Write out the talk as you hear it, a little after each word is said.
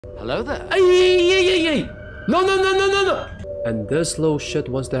Hello there. Hey! No! And this little shit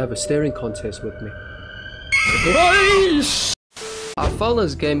wants to have a staring contest with me. I found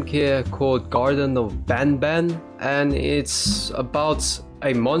this game here called Garten of Banban, and it's about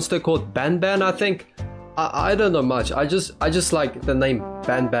a monster called Banban, I think. I don't know much. I just like the name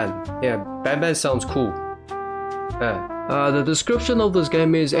Banban. Yeah, Banban sounds cool. The description of this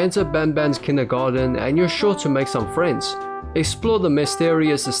game is: enter Banban's kindergarten and you're sure to make some friends. Explore the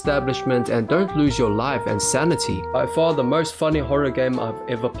mysterious establishment and don't lose your life and sanity. By far the most funny horror game I've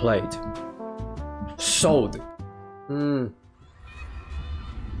ever played. Sold.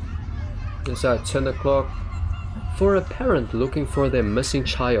 It's at 10 o'clock. For a parent looking for their missing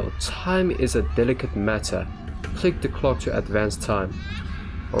child, time is a delicate matter. Click the clock to advance time.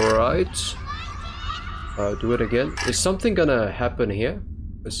 Alright. Do it again. Is something gonna happen here?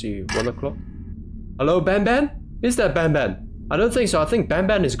 Let's see, 1 o'clock. Hello, Banban? Is that Banban? I don't think so. I think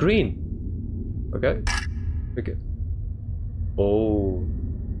Banban is green. Okay. Oh.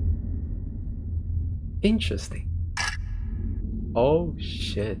 Interesting. Oh,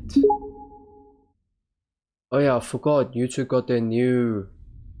 shit. Oh yeah, I forgot. You two got their new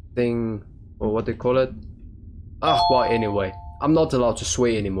thing, or what they call it. Well, anyway. I'm not allowed to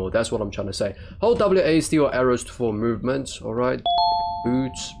swear anymore. That's what I'm trying to say. Hold WASD or arrows for movement. Alright.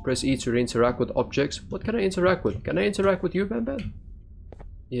 Boots. Press E to interact with objects. What can I interact with? Can I interact with you, Banban?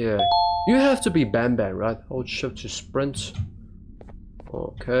 Yeah. You have to be Banban, right? Hold shift to sprint.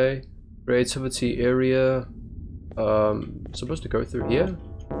 Okay. Creativity area. Supposed to go through here?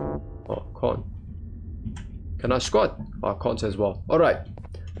 Oh, can't. Can I squat? Oh, I can't as well. Alright.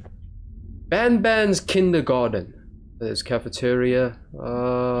 Banban's kindergarten. There's cafeteria.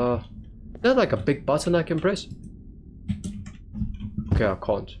 Is there like a big button I can press? Okay, I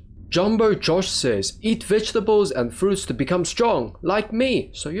can't. Jumbo Josh says, eat vegetables and fruits to become strong, like me.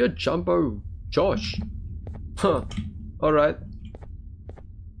 So you're Jumbo Josh. Huh. Alright.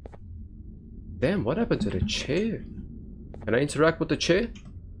 Damn, what happened to the chair? Can I interact with the chair?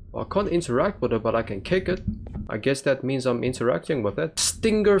 Well, I can't interact with it, but I can kick it. I guess that means I'm interacting with it.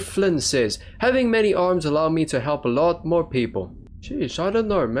 Stinger Flynn says, having many arms allow me to help a lot more people. Jeez, I don't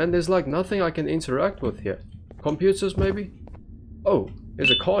know, man. There's like nothing I can interact with here. Computers, maybe? Oh,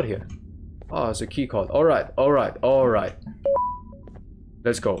 there's a card here. Ah, it's a key card. Alright.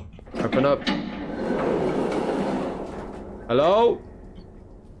 Let's go. Open up. Hello?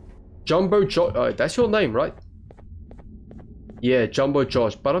 Jumbo Josh. That's your name, right? Yeah, Jumbo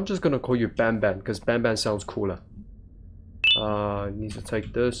Josh, but I'm just gonna call you Banban because Banban sounds cooler. Need to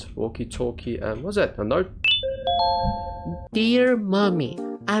take this walkie-talkie and what's that? A note? Dear Mommy,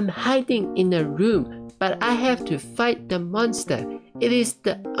 I'm hiding in a room, but I have to fight the monster. It is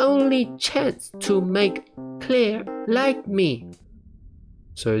the only chance to make Claire like me.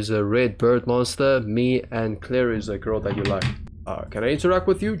 So it's a red bird monster, me, and Claire is a girl that you like. Can I interact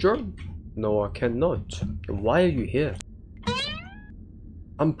with you, John? No, I cannot. Why are you here?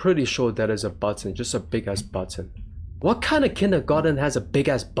 I'm pretty sure that is a button, just a big ass button. What kind of kindergarten has a big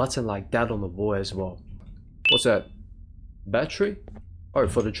ass button like that on the wall as well? What's that? Battery? Oh,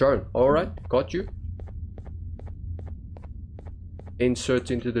 for the drone. Alright, got you. Insert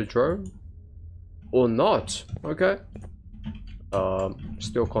into the drone. Or not. Okay.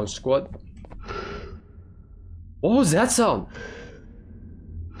 Still can't squat. What was that sound?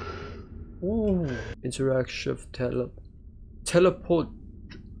 Ooh. Interact, shift, teleport.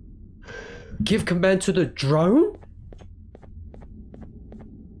 Give command to the drone?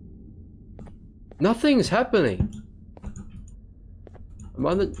 Nothing's happening. Am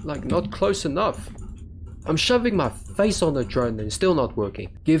I like not close enough? I'm shoving my face on the drone and it's still not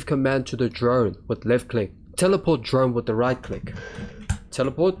working. Give command to the drone with left click. Teleport drone with the right click.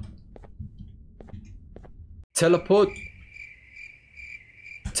 Teleport. Teleport.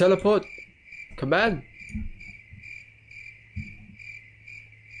 Teleport. Command.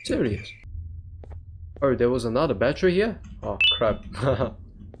 Serious. Oh, there was another battery here? Oh, crap.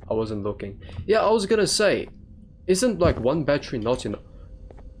 I wasn't looking. Yeah, I was gonna say, isn't like one battery not enough?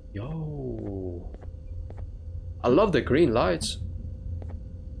 Yo. I love the green lights.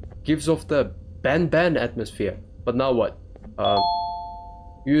 Gives off the Banban atmosphere. But now what?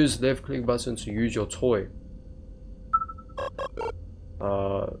 Use left click button to use your toy.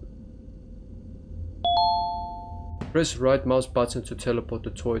 Press right mouse button to teleport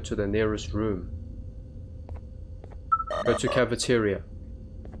the toy to the nearest room. Go to cafeteria.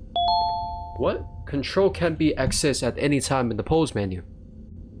 What? Control can be accessed at any time in the pause menu.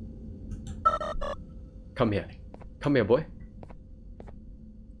 Come here. Come here, boy.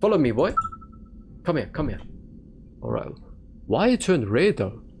 Follow me, boy. Come here, come here. Alright. Why it turned red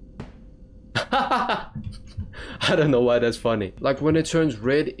though? I don't know why that's funny. Like when it turns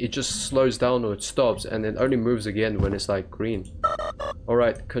red, it just slows down or it stops, and it only moves again when it's like green.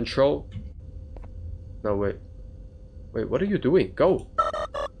 Alright, control. No, wait. Wait, what are you doing? Go.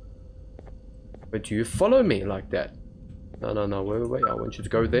 Wait, do you follow me like that? No, no, no, wait. I want you to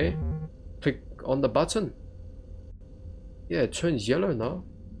go there. Click on the button. Yeah, it turns yellow now.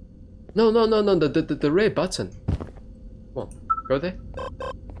 No, the red button. Come on, go there.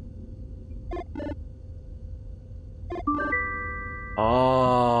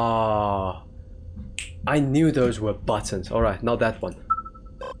 Ah, I knew those were buttons. Alright, not that one.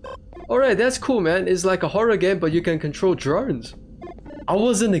 Alright, that's cool, man. It's like a horror game, but you can control drones. I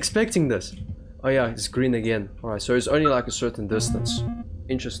wasn't expecting this. Oh yeah, it's green again. Alright, so it's only like a certain distance.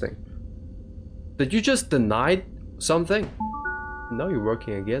 Interesting. Did you just deny something? Now you're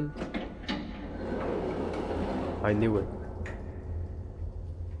working again. I knew it.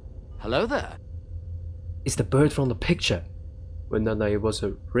 Hello there. It's the bird from the picture. Well, no, it was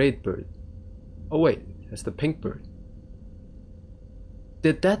a red bird. Oh wait, that's the pink bird.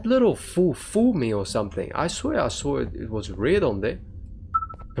 Did that little fool me or something? I swear I saw it was red on there.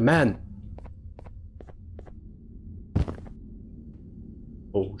 Command.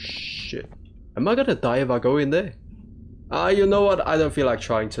 Oh shit. Am I gonna die if I go in there? You know what? I don't feel like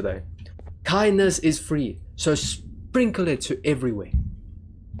trying today. Kindness is free, so sprinkle it to everywhere.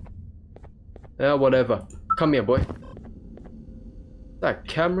 Yeah, whatever. Come here, boy. That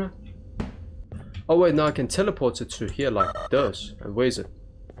camera? Oh wait, no, I can teleport it to here like this. And where is it?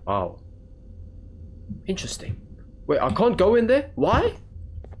 Wow. Interesting. Wait, I can't go in there? Why?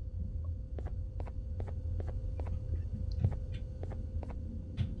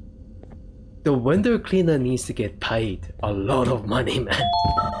 The window cleaner needs to get paid a lot of money, man.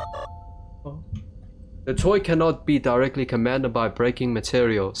 Oh. The toy cannot be directly commanded by breaking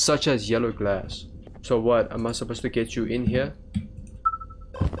material, such as yellow glass. So what, am I supposed to get you in here?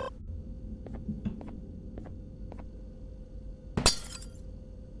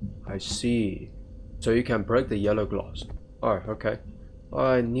 I see. So you can break the yellow glass. Alright, okay.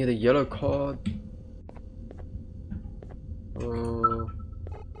 I need a yellow card.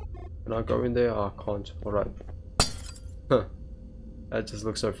 Can I go in there? I can't. Alright. Huh. That just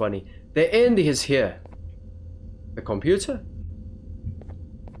looks so funny. The end is here. The computer?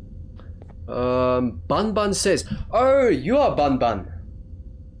 Banban says, oh, you are Banban.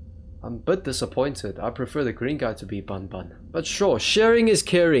 I'm a bit disappointed. I prefer the green guy to be Banban. But sure, sharing is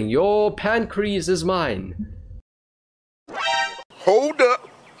caring. Your pancreas is mine. Hold up.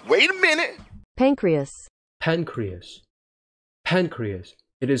 Wait a minute. Pancreas. Pancreas. Pancreas.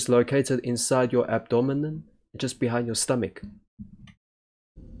 It is located inside your abdomen, just behind your stomach.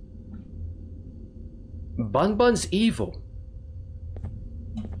 Banban's evil.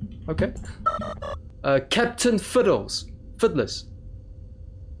 Okay. Captain Fiddles. Fiddless,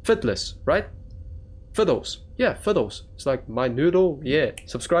 right? Fiddles. Yeah, Fiddles. It's like my noodle. Yeah.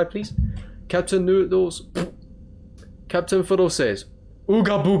 Subscribe, please. Captain Noodles. Captain Fiddle says,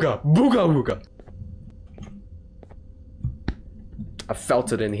 ooga booga, booga wooga. I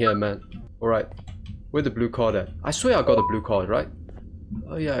felt it in here, man. Alright. Where's the blue card at? I swear I got a blue card, right?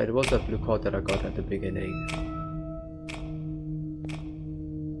 Oh yeah, it was that blue card that I got at the beginning.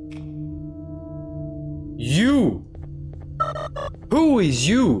 You! Who is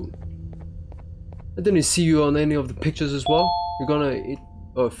you? I didn't see you on any of the pictures as well. You're gonna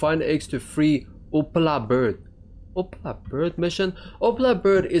find eggs to free Opala Bird. Opala Bird mission? Opala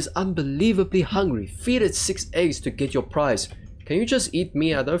Bird is unbelievably hungry. Feed it 6 eggs to get your prize. Can you just eat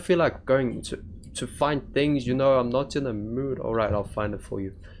me? I don't feel like going to find things, you know, I'm not in a mood. Alright, I'll find it for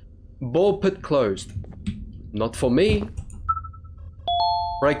you. Ball pit closed. Not for me.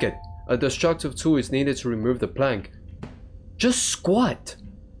 Break it. A destructive tool is needed to remove the plank. Just squat.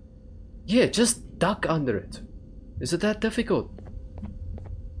 Yeah, just duck under it. Is it that difficult?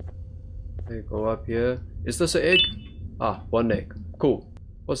 Okay, go up here. Is this an egg? Ah, 1 egg. Cool.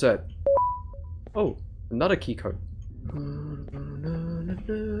 What's that? Oh, another key code.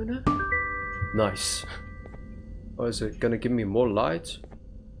 Nice. Oh, is it gonna give me more light?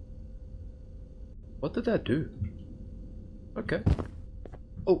 What did that do? Okay.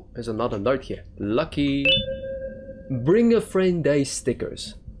 Oh, there's another note here. Lucky. Bring a friend day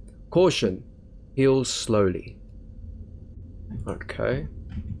stickers. Caution. Heal slowly. Okay.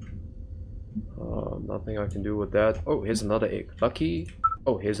 Nothing I can do with that. Oh, here's another egg. Lucky.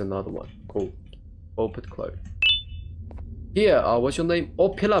 Oh, here's another one. Cool. Open close. Here, what's your name?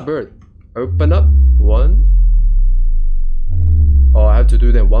 Opala Bird. Open up. 1. Oh, I have to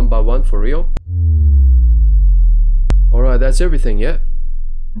do them 1 by 1 for real? Alright, that's everything, yeah?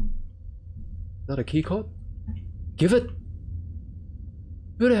 Not a key card? Give it!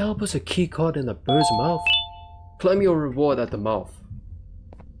 Who the hell puts a key card in a bird's mouth? Claim your reward at the mouth.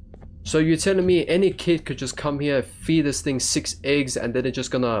 So you're telling me any kid could just come here, feed this thing 6 eggs, and then it's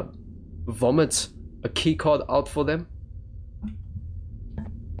just gonna vomit a key card out for them?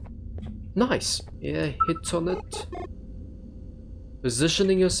 Nice. Yeah, hit on it.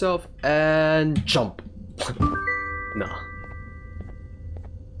 Positioning yourself and jump. Nah.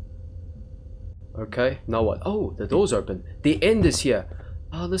 Okay, now what? Oh, the door's open. The end is here.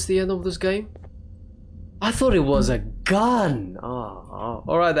 Oh, that's the end of this game? I thought it was a gun.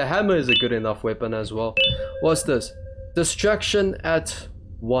 Alright, the hammer is a good enough weapon as well. What's this? Distraction at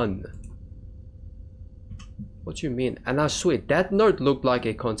 1. What do you mean? And I swear, that note looked like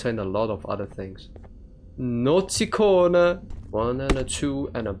it contained a lot of other things. Naughty corner. 1 and a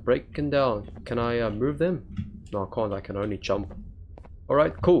 2 and a breaking down. Can I move them? No, I can't. I can only jump.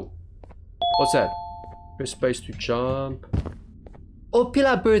 Alright, cool. What's that? Press space to jump.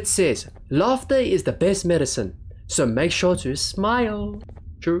 Opila Bird says, laughter is the best medicine, so make sure to smile.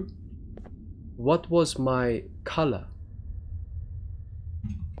 True. What was my color?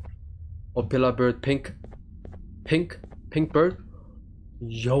 Opila Bird pink. Pink? Pink bird?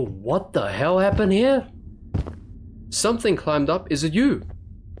 Yo, what the hell happened here? Something climbed up. Is it you?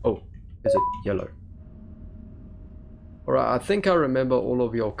 Oh, is it yellow? Alright, I think I remember all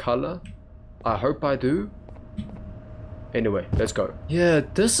of your color. I hope I do. Anyway, let's go. Yeah,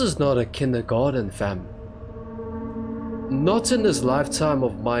 this is not a kindergarten, fam. Not in this lifetime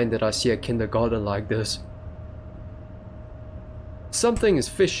of mine did I see a kindergarten like this. Something is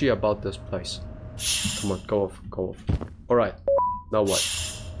fishy about this place. Come on, go off, go off. Alright, now what?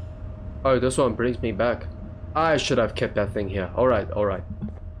 Oh, this one brings me back. I should have kept that thing here. Alright, alright.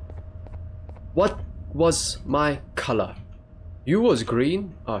 What was my color? You was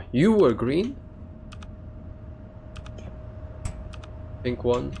green? You were green? Pink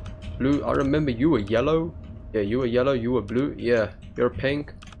one. Blue. I remember you were yellow. Yeah, you were yellow, you were blue. Yeah, you're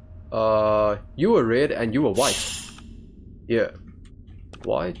pink. You were red and you were white. Yeah.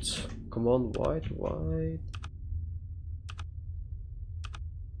 White. Come on, white, white.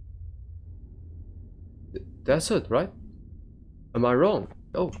 That's it, right? Am I wrong?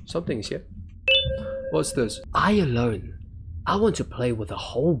 Oh, something's here. What's this? I alone. I want to play with a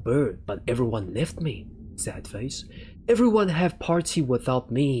whole bird, but everyone left me. Sad face. Everyone have party without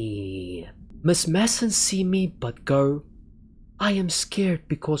me. Miss Masson see me but go. I am scared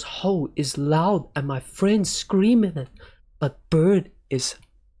because hole is loud and my friends screaming it. But bird is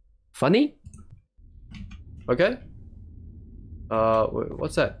funny? Okay.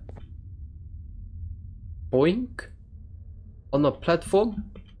 What's that? Boink? On a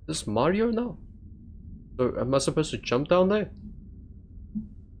platform? This Mario now? So am I supposed to jump down there?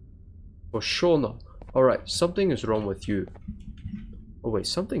 For sure not. Alright, something is wrong with you. Oh wait,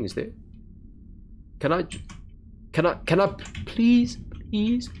 something is there. Can I please?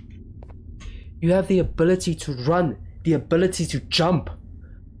 You have the ability to run, the ability to jump,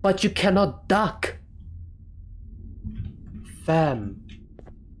 but you cannot duck. Fam,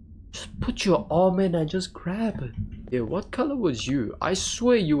 just put your arm in and just grab it. Yeah, what color was you? I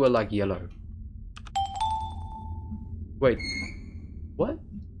swear you were like yellow. Wait, what?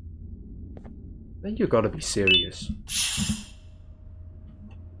 Man, you gotta be serious.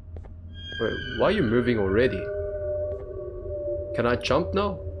 Wait, why are you moving already? Can I jump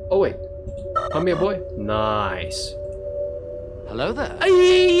now? Oh wait, come here boy. Nice. Hello there.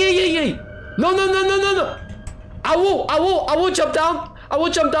 Hey! No! I will jump down. I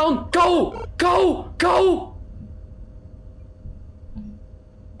will jump down. Go!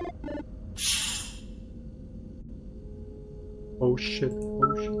 Oh shit.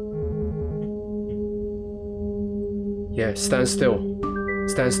 Yeah, stand still.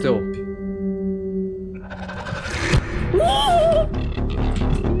 Stand still.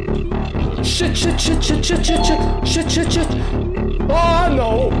 Shit. Oh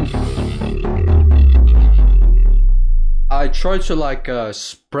no! I tried to like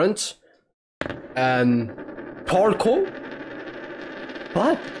sprint and parkour,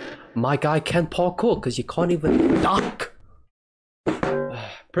 but my guy can't parkour because you can't even duck.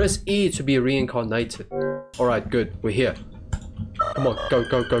 Press E to be reincarnated. Alright, good. We're here. Come on, go.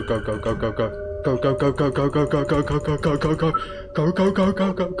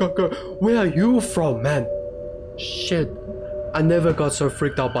 Go. Where are you from, man? Shit. I never got so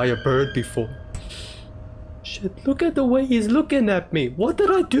freaked out by a bird before. Shit, look at the way he's looking at me. What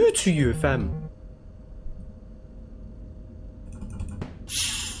did I do to you, fam?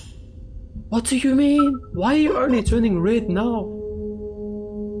 What do you mean? Why are you only turning red now?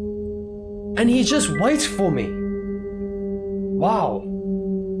 And he just waits for me. Wow.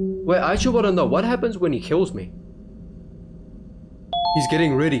 Wait, I actually want to know what happens when he kills me. He's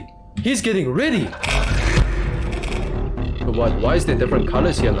getting ready. He's getting ready. So what? Why is there different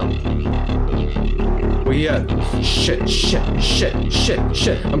colors here now? We're here. Shit, shit, shit, shit,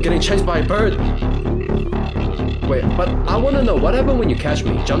 shit. I'm getting chased by a bird. Wait, but I want to know what happened when you catch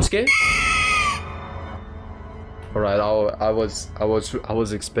me. Jump scare? Alright, I was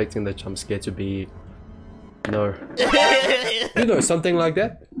expecting the jump scare to be... No. You know, something like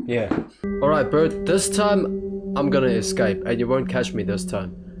that? Yeah. Alright, bird, this time I'm gonna escape and you won't catch me this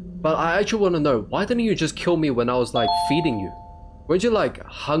time. But I actually want to know, why didn't you just kill me when I was like feeding you? Weren't you like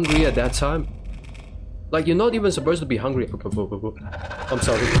hungry at that time? Like you're not even supposed to be hungry. I'm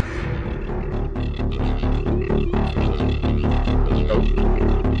sorry. Oh.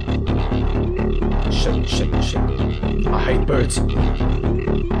 Shit, shit, shit. I hate birds.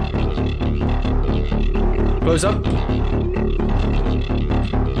 Close up.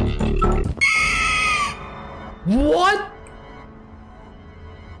 What?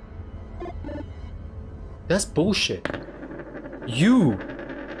 That's bullshit. You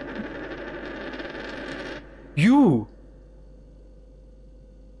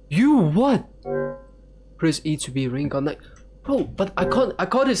what? Press E to be reincarnated. Bro, but I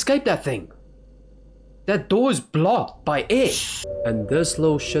can't escape that thing. That door is blocked by air. And this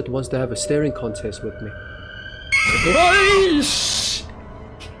little shit wants to have a staring contest with me.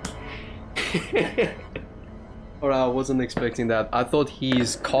 Alright, I wasn't expecting that. I thought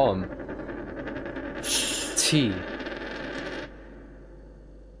he's calm.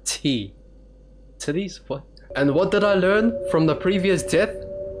 Titties? What? And what did I learn from the previous death?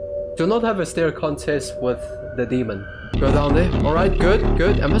 Do not have a stare contest with the demon. Go down there. Alright, good,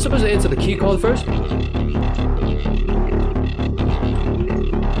 good. Am I supposed to enter the key code first?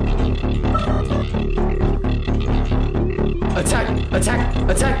 Attack! Attack!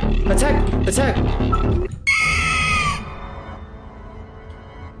 Attack! Attack! Attack!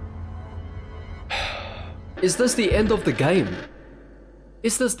 Is this the end of the game?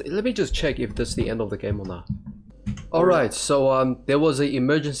 Is this... Let me just check if this is the end of the game or not. Alright, so there was an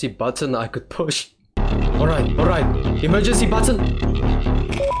emergency button I could push. Alright, alright. Emergency button!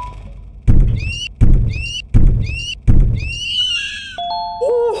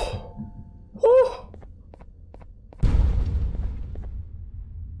 Oh! Oh!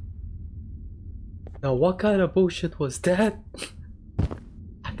 Now what kind of bullshit was that?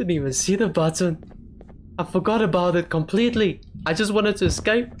 I didn't even see the button. I forgot about it completely. I just wanted to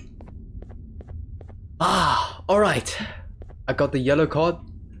escape. Ah, alright. I got the yellow card.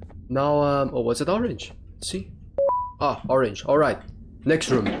 Now, or was it orange? Let's see. Ah, orange. Alright.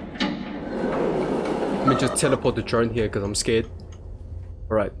 Next room. Let me just teleport the drone here because I'm scared.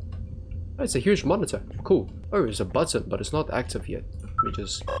 Alright. Oh, it's a huge monitor. Cool. Oh, there's a button, but it's not active yet. Let me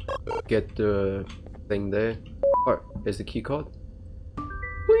just get the thing there. Alright, there's the key card.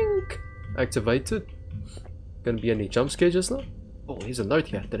 Wink! Activated. Gonna be any jump scare just now? Oh, here's a note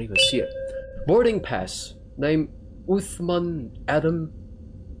here. Didn't even see it. Boarding pass. Name Uthman Adam.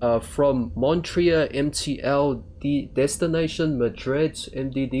 From Montreal MTL. Destination Madrid.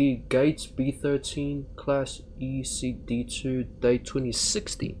 MDD. Gates B13. Class ECD2. Day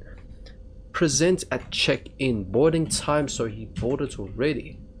 2016. Present at check-in. Boarding time. So he boarded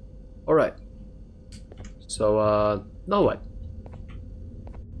already. Alright. So now what?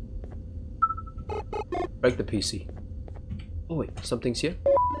 Break the PC. Oh wait, something's here.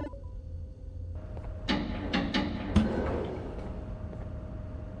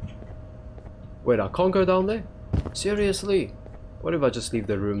 Wait, I can't go down there? Seriously? What if I just leave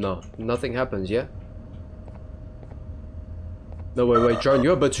the room now? Nothing happens, yeah? No, wait, drone,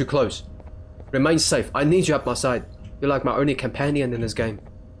 you're a bit too close. Remain safe. I need you at my side. You're like my only companion in this game.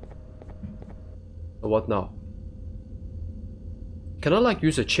 So what now? Can I like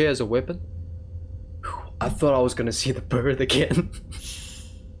use a chair as a weapon? I thought I was gonna see the bird again.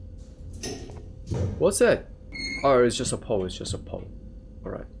 What's that? Oh, it's just a pole. It's just a pole.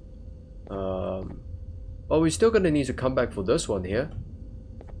 Alright. Oh, we're still gonna need to come back for this one here.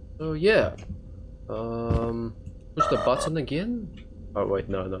 So yeah. Push the button again? Oh wait,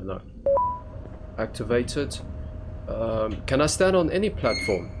 no. Activated. Can I stand on any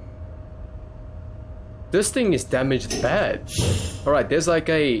platform? This thing is damaged bad. Alright, there's like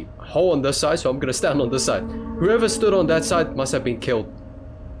a hole on this side, so I'm gonna stand on this side. Whoever stood on that side must have been killed.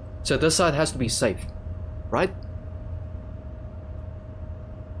 So this side has to be safe. Right?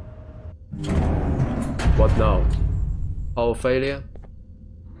 What now? Power failure?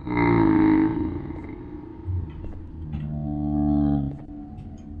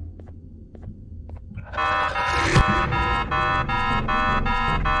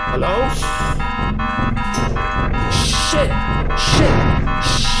 Hello? Shit! Shit!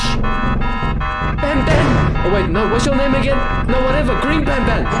 Shh! Banban! Oh wait, no, what's your name again? No, whatever, Green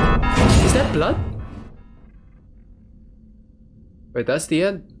Banban! Is that blood? Wait, that's the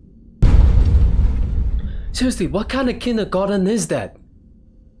end? Seriously, what kind of kindergarten is that?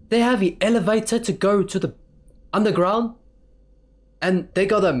 They have an elevator to go to the underground? And they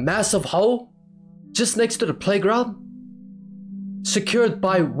got a massive hole just next to the playground? Secured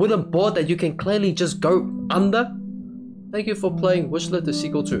by wooden board that you can clearly just go under? Thank you for playing Wishlet the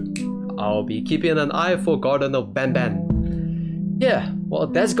sequel 2. I'll be keeping an eye for Garten of Banban. Yeah, well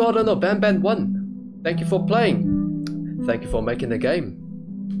that's Garten of Banban 1. Thank you for playing. Thank you for making the game.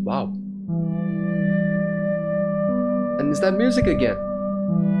 Wow. And it's that music again.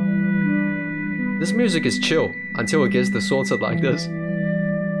 This music is chill until it gets distorted like this.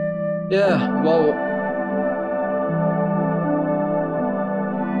 Yeah, well...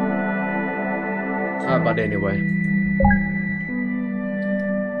 but anyway.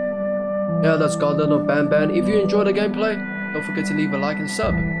 Yeah, that's Garten of Banban. If you enjoyed the gameplay, don't forget to leave a like and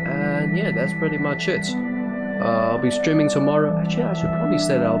sub. And yeah, that's pretty much it. I'll be streaming tomorrow. Actually, I should probably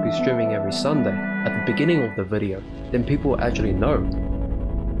say that I'll be streaming every Sunday at the beginning of the video. Then people will actually know.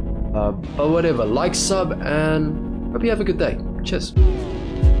 But whatever, like, sub, and hope you have a good day. Cheers.